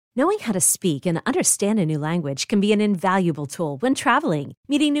Knowing how to speak and understand a new language can be an invaluable tool when traveling,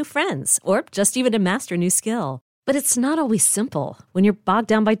 meeting new friends, or just even to master a new skill. But it's not always simple when you're bogged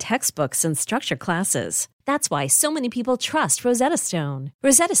down by textbooks and structured classes. That's why so many people trust Rosetta Stone.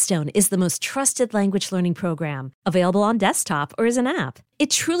 Rosetta Stone is the most trusted language learning program, available on desktop or as an app. It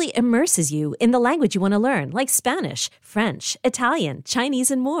truly immerses you in the language you want to learn, like Spanish, French, Italian,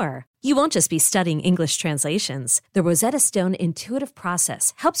 Chinese, and more. You won't just be studying English translations. The Rosetta Stone intuitive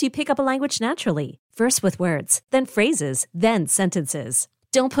process helps you pick up a language naturally, first with words, then phrases, then sentences.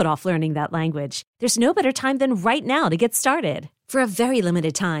 Don't put off learning that language. There's no better time than right now to get started. For a very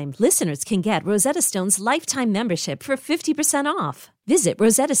limited time, listeners can get Rosetta Stone's lifetime membership for 50% off. Visit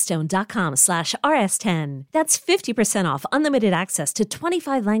rosettastone.com/rs10. That's 50% off unlimited access to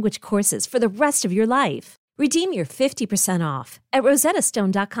 25 language courses for the rest of your life. Redeem your 50% off at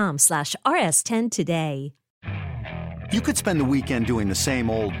rosettastone.com/rs10 today. You could spend the weekend doing the same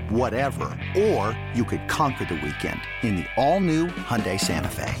old whatever, or you could conquer the weekend in the all-new Hyundai Santa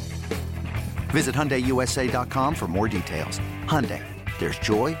Fe. Visit HyundaiUSA.com for more details. Hyundai, there's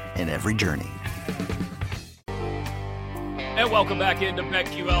joy in every journey. And welcome back into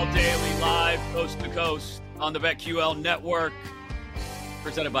BetQL Daily Live, coast to coast on the BetQL Network,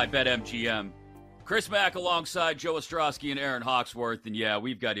 presented by BetMGM. Chris Mack alongside Joe Ostrowski and Aaron Hawksworth. And yeah,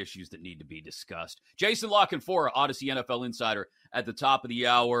 we've got issues that need to be discussed. Jason Lockenfora, Odyssey NFL Insider, at the top of the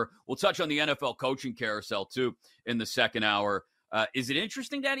hour. We'll touch on the NFL coaching carousel, too, in the second hour. Is it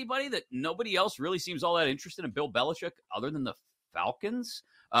interesting to anybody that nobody else really seems all that interested in Bill Belichick other than the Falcons?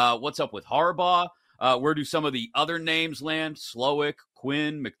 What's up with Harbaugh? Where do some of the other names land? Slowick,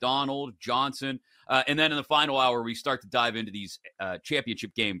 Quinn, McDonald, Johnson. And then in the final hour, we start to dive into these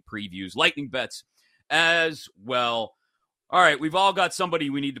championship game previews, lightning bets as well. All right, we've all got somebody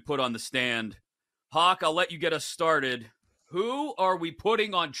we need to put on the stand. Hawk, I'll let you get us started. Who are we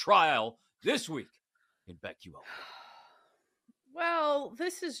putting on trial this week in BetQL? Well,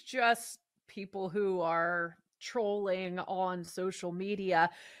 this is just people who are trolling on social media.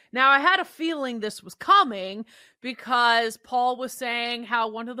 Now, I had a feeling this was coming because Paul was saying how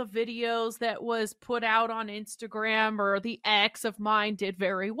one of the videos that was put out on Instagram or the X of mine did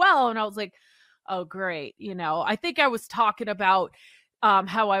very well. And I was like, oh, great. You know, I think I was talking about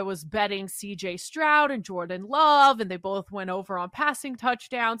how I was betting CJ Stroud and Jordan Love, and they both went over on passing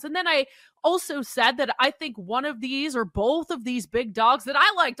touchdowns. And then I also said that I think one of these or both of these big dogs, that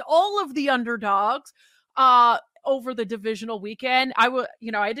I liked all of the underdogs over the divisional weekend. I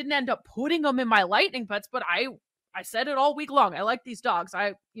didn't end up putting them in my lightning bets, but I said it all week long. I like these dogs.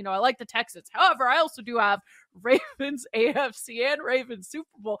 I like the Texans. However, I also do have Ravens AFC and Ravens Super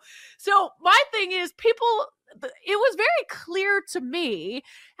Bowl. So my thing is, it was very clear to me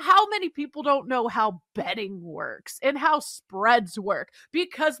how many people don't know how betting works and how spreads work,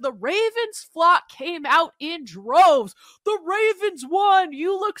 because the Ravens flock came out in droves. The Ravens won.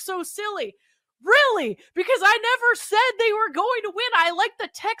 You look so silly. Really? Because I never said they were going to win. I like the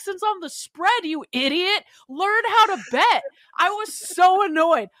Texans on the spread, you idiot. Learn how to bet. I was so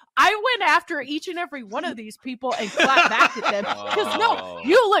annoyed. I went after each and every one of these people and clapped back at them. Because no,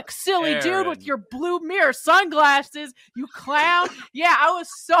 you look silly, Aaron. dude, with your blue mirror sunglasses, you clown. Yeah, I was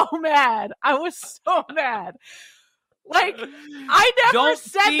so mad. Like, I never Don't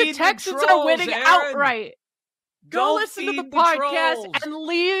said the feed the Texans are trolls, winning Aaron. outright. Go Don't listen to the feed podcast trolls. and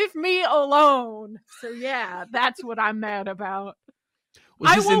leave me alone. So yeah, that's what I'm mad about.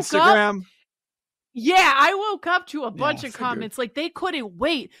 Was this Instagram? I woke up to a bunch of figured. comments like they couldn't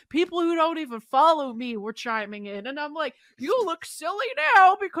wait. People who don't even follow me were chiming in, and I'm like, you look silly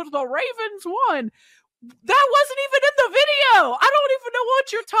now because the Ravens won. That wasn't even in the video. I don't even know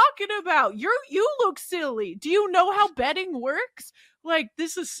what you're talking about. You look silly. Do you know how betting works? Like,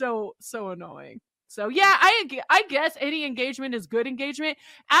 this is so annoying. So yeah, I guess any engagement is good engagement.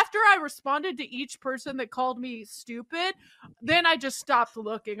 After I responded to each person that called me stupid, then I just stopped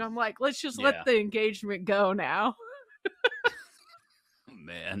looking. I'm like, let's just let the engagement go now.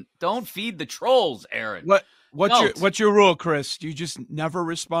 Man, don't feed the trolls, Aaron. What's your rule, Chris? Do you just never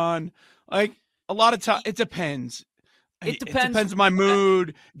respond? Like, a lot of time, it depends. It depends on my mood.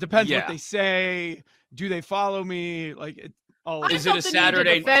 It depends what they say. Do they follow me? Like, is it a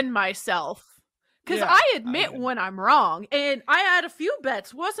Saturday? To defend myself. Because I admit when I'm wrong, and I had a few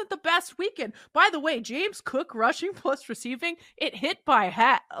bets. Wasn't the best weekend. By the way, James Cook rushing plus receiving, it hit by a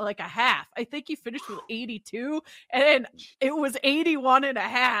half. I think he finished with 82, and it was 81 and a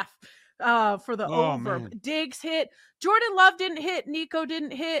half for the over. Man. Diggs hit. Jordan Love didn't hit. Nico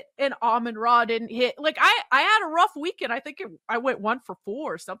didn't hit. And Amon-Ra didn't hit. Like, I had a rough weekend. I think I went 1 for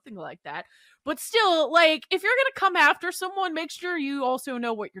 4 or something like that. But still, like, if you're going to come after someone, make sure you also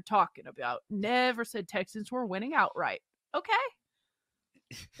know what you're talking about. Never said Texans were winning outright. Okay.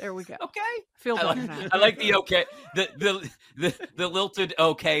 There we go. Okay. Feel better now. I like the okay. The lilted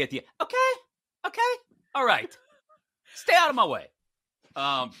okay at the end. Okay. All right. Stay out of my way. Good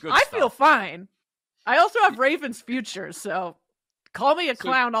I stuff. feel fine. I also have Ravens futures, so call me a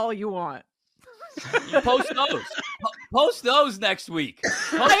clown all you want. Post those. Post those next week.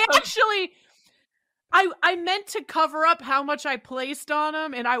 I meant to cover up how much I placed on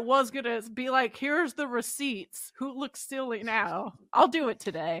them, and I was going to be like, here's the receipts. Who looks silly now? I'll do it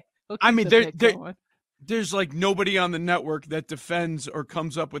today. I mean, there's like nobody on the network that defends or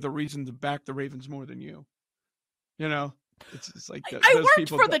comes up with a reason to back the Ravens more than you. You know? It's just like I worked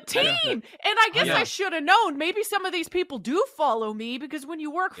for the team, and I guess I should have known. Maybe some of these people do follow me, because when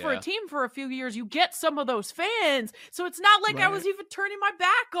you work for a team for a few years, you get some of those fans. So it's not like I was even turning my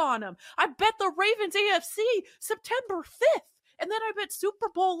back on them. I bet the Ravens AFC September 5th, and then I bet Super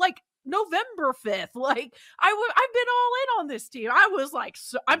Bowl like November 5th. Like I've been all in on this team. I was like,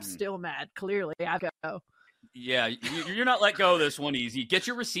 I'm still mad. Clearly, I go. Yeah, you're not let go of this one easy. Get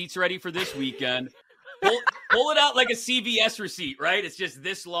your receipts ready for this weekend. Pull it out like a CVS receipt, right? It's just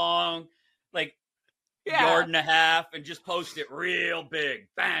this long, like yard and a half, and just post it real big.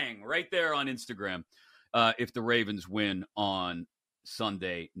 Bang, right there on Instagram if the Ravens win on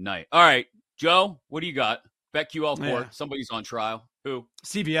Sunday night. All right, Joe, what do you got? BetQL Court. Yeah. Somebody's on trial. Who?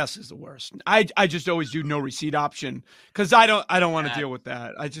 CVS is the worst. I just always do no receipt option because I don't want to deal with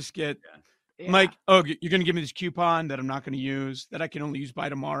that. I just get like, oh, you're going to give me this coupon that I'm not going to use, that I can only use by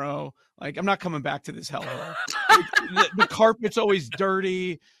tomorrow. Like, I'm not coming back to this hellhole. the carpet's always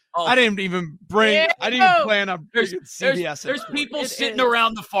dirty. Oh. I didn't even plan on bringing CVS. There's people sitting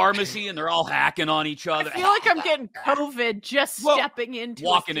around the pharmacy and they're all hacking on each other. I feel like I'm getting COVID just stepping into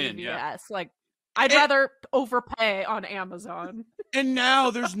walking a CVS. In, Like, I'd rather overpay on Amazon. And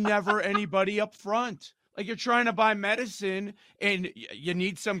now there's never anybody up front. Like, you're trying to buy medicine and you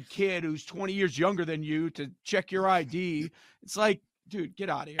need some kid who's 20 years younger than you to check your ID. It's like, dude, get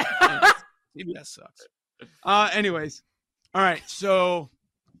out of here. CVS sucks. Anyways. All right. So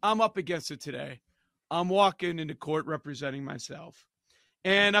I'm up against it today. I'm walking into court representing myself,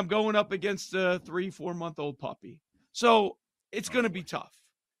 and I'm going up against a 3-4 month old puppy. So it's going to be tough.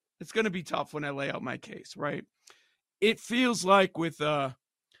 It's going to be tough when I lay out my case, right? It feels like with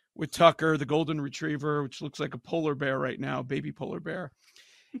Tucker, the golden retriever, which looks like a polar bear right now, baby polar bear.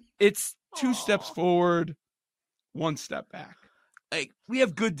 It's 2 steps forward, 1 step back. Like, we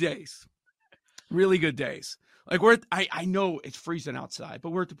have good days, really good days. Like, I know it's freezing outside,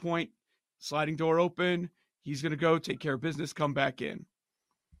 but we're at the point, sliding door open. He's going to go take care of business, come back in.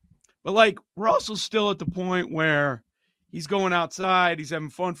 But like, we're also still at the point where he's going outside. He's having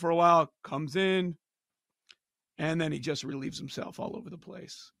fun for a while, comes in, and then he just relieves himself all over the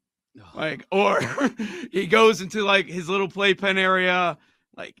place. Like, or he goes into like his little playpen area.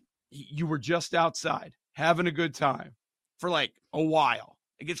 Like, you were just outside having a good time for like a while.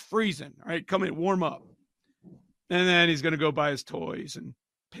 It gets freezing. All right, come in, warm up. And then he's going to go buy his toys and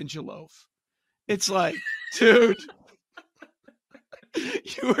pinch a loaf. It's like, dude,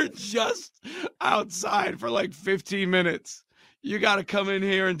 you were just outside for like 15 minutes. You got to come in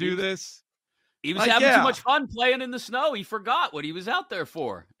here and do this. He was having too much fun playing in the snow. He forgot what he was out there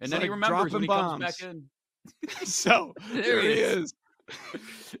for. And then he remembers when he comes back in. So there he is.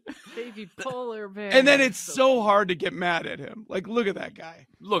 Baby polar bear. And then it's so hard to get mad at him. Like, look at that guy.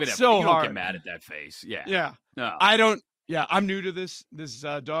 Look at that. So you hard. Don't get mad at that face. Yeah. Yeah. No. I don't. Yeah, I'm new to this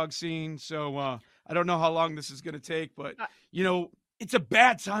dog scene, so I don't know how long this is going to take. But, you know, it's a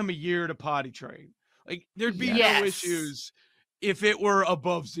bad time of year to potty train. Like, there'd be no issues if it were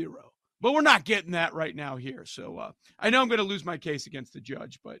above 0. But we're not getting that right now here. So I know I'm going to lose my case against the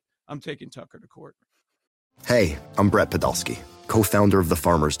judge, but I'm taking Tucker to court. Hey, I'm Brett Podolsky, co-founder of The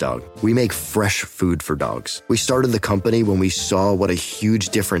Farmer's Dog. We make fresh food for dogs. We started the company when we saw what a huge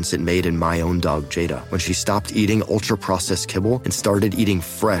difference it made in my own dog, Jada, when she stopped eating ultra-processed kibble and started eating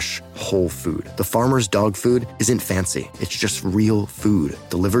fresh, whole food. The Farmer's Dog food isn't fancy. It's just real food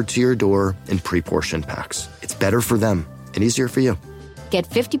delivered to your door in pre-portioned packs. It's better for them and easier for you. Get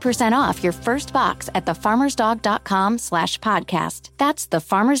 50% off your first box at thefarmersdog.com/podcast. That's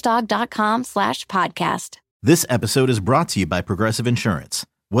thefarmersdog.com/podcast. This episode is brought to you by Progressive Insurance.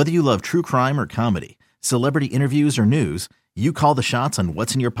 Whether you love true crime or comedy, celebrity interviews or news, you call the shots on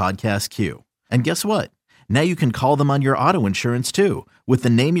what's in your podcast queue. And guess what? Now you can call them on your auto insurance too with the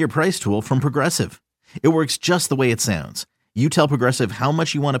Name Your Price tool from Progressive. It works just the way it sounds. You tell Progressive how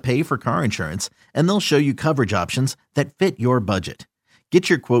much you want to pay for car insurance, and they'll show you coverage options that fit your budget. Get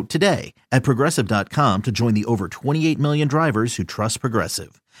your quote today at Progressive.com to join the over 28 million drivers who trust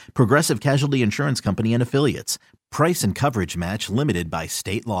Progressive. Progressive Casualty Insurance Company and Affiliates. Price and coverage match limited by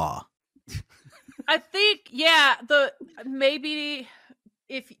state law. I think,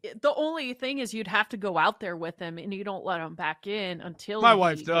 if the only thing is you'd have to go out there with him and you don't let him back in until my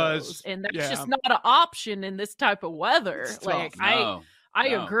wife goes. does. And that's just not an option in this type of weather. Like, I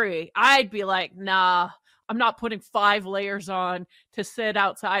agree. I'd be like, nah. I'm not putting 5 layers on to sit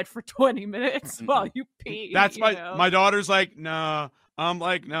outside for 20 minutes while you pee. That's my daughter's like, nah. I'm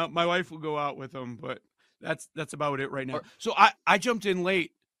like, no, my wife will go out with them, but that's about it right now. So I jumped in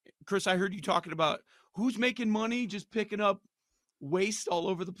late. Chris, I heard you talking about who's making money just picking up waste all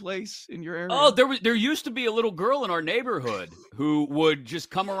over the place in your area. Oh, there used to be a little girl in our neighborhood who would just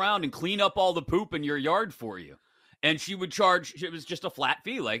come around and clean up all the poop in your yard for you. And she would charge, it was just a flat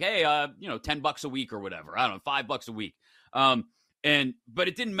fee, like, hey, $10 a week or whatever. I don't know, $5 a week. But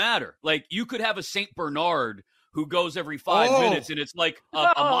it didn't matter. Like, you could have a St. Bernard who goes every 5 minutes and it's like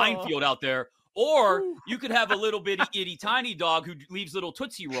a minefield out there. Or you could have a little bitty itty tiny dog who leaves little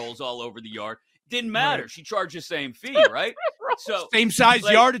Tootsie Rolls all over the yard. Didn't matter. Right. She charged the same fee, right? So same size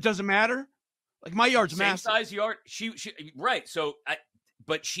yard, it doesn't matter. Like, my yard's massive. Same size yard. She right. So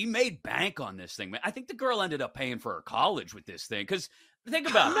but she made bank on this thing, man. I think the girl ended up paying for her college with this thing. Because think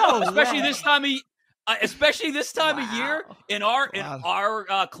about it, especially this time of year in our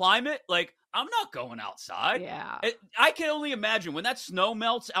climate. Like, I'm not going outside. Yeah, I can only imagine when that snow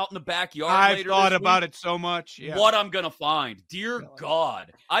melts out in the backyard. I've thought about it so much. Yeah. What I'm gonna find, dear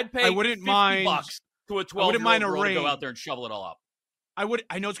God, I'd pay. I wouldn't mind $50 to a 12-year-old girl to go out there and shovel it all up. I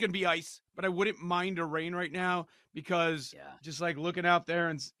know it's going to be ice, but I wouldn't mind a rain right now because just like looking out there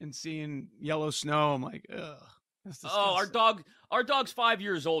and seeing yellow snow, I'm like, ugh. Our dog's 5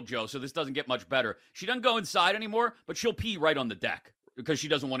 years old, Joe, so this doesn't get much better. She doesn't go inside anymore, but she'll pee right on the deck because she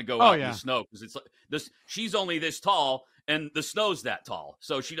doesn't want to go out in the snow because it's like this. She's only this tall and the snow's that tall,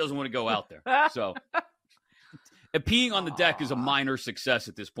 so she doesn't want to go out there. So peeing on the deck is a minor success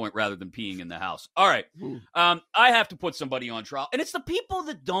at this point rather than peeing in the house. All right. I have to put somebody on trial. And it's the people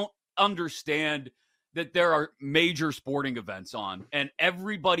that don't understand that there are major sporting events on and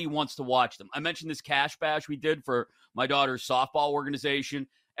everybody wants to watch them. I mentioned this cash bash we did for my daughter's softball organization.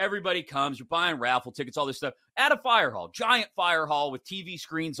 Everybody comes, you're buying raffle tickets, all this stuff at a fire hall, giant fire hall with TV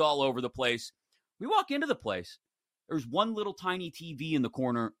screens all over the place. We walk into the place. There's one little tiny TV in the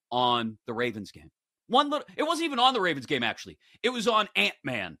corner on the Ravens game. It wasn't even on the Ravens game, actually. It was on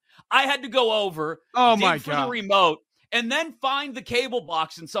Ant-Man. I had to go over, dig for the remote, and then find the cable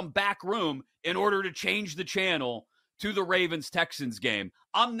box in some back room in order to change the channel to the Ravens-Texans game.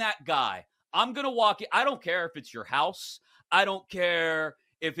 I'm that guy. I'm going to walk in. I don't care if it's your house. I don't care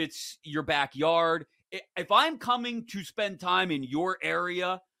if it's your backyard. If I'm coming to spend time in your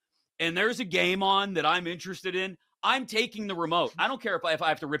area and there's a game on that I'm interested in, I'm taking the remote. I don't care if I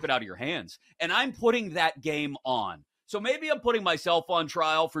have to rip it out of your hands. And I'm putting that game on. So maybe I'm putting myself on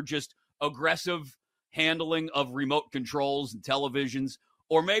trial for just aggressive handling of remote controls and televisions.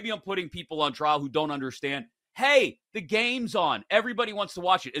 Or maybe I'm putting people on trial who don't understand, hey, the game's on. Everybody wants to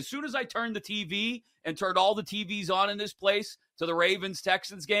watch it. As soon as I turned the TV and turned all the TVs on in this place to the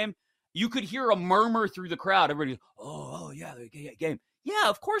Ravens-Texans game, you could hear a murmur through the crowd. Everybody goes, yeah, the game. Yeah,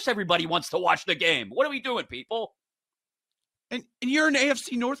 of course everybody wants to watch the game. What are we doing, people? And you're in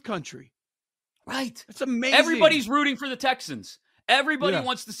AFC North country. Right. It's amazing. Everybody's rooting for the Texans. Everybody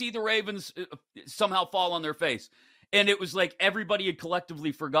wants to see the Ravens somehow fall on their face. And it was like everybody had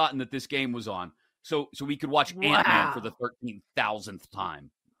collectively forgotten that this game was on. So we could watch Ant-Man for the 13,000th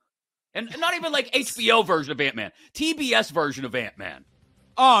time. And not even like HBO version of Ant-Man. TBS version of Ant-Man.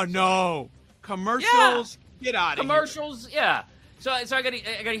 Oh, no. Commercials? Yeah. Get out of here. Commercials, yeah. So I gotta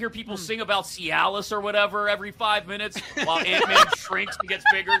hear people sing about Cialis or whatever every 5 minutes while Ant-Man shrinks and gets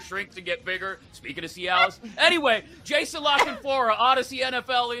bigger, shrinks and get bigger. Speaking of Cialis. Anyway, Jason LaConfora, Odyssey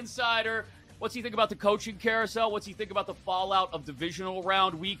NFL Insider. What's he think about the coaching carousel? What's he think about the fallout of divisional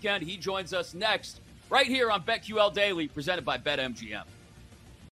round weekend? He joins us next right here on BetQL Daily, presented by BetMGM.